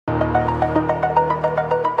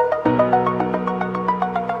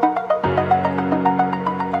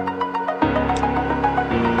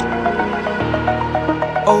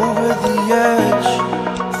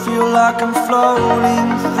like I'm floating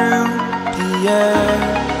through the air.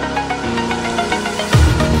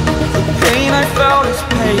 The pain I felt is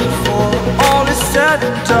paid for, all is said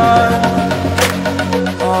and done.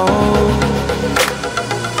 Oh,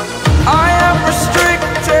 I am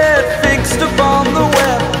restricted, fixed upon the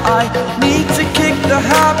web. I need to kick the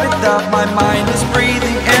habit that my mind is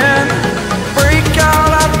breathing in. Break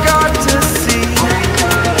out, I've got to see.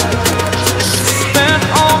 Spent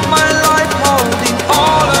all my life holding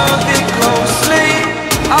all of it closely.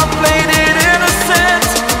 I played it innocent,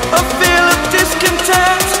 a feel of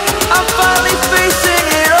discontent. I'm finally facing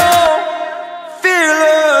it all,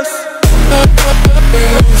 fearless.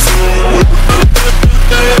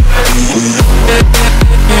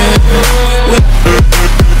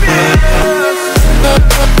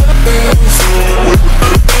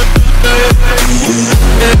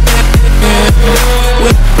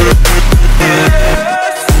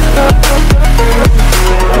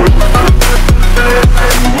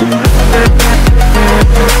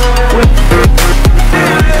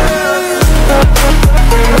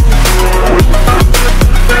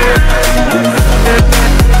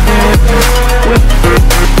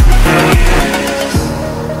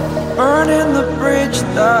 Burning the bridge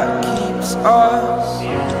that keeps us.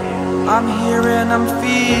 I'm here and I'm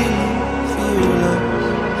feeling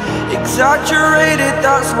fearless. Exaggerated,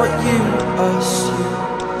 that's what you assume.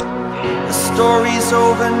 The story's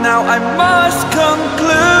over now, I must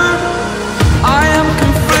conclude. I am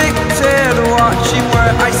conflicted, watching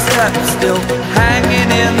where I step still, hanging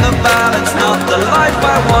in the balance. Not the life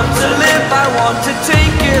I want to live, I want to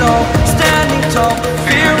take it all. Standing tall,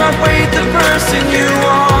 fear I weighed the person you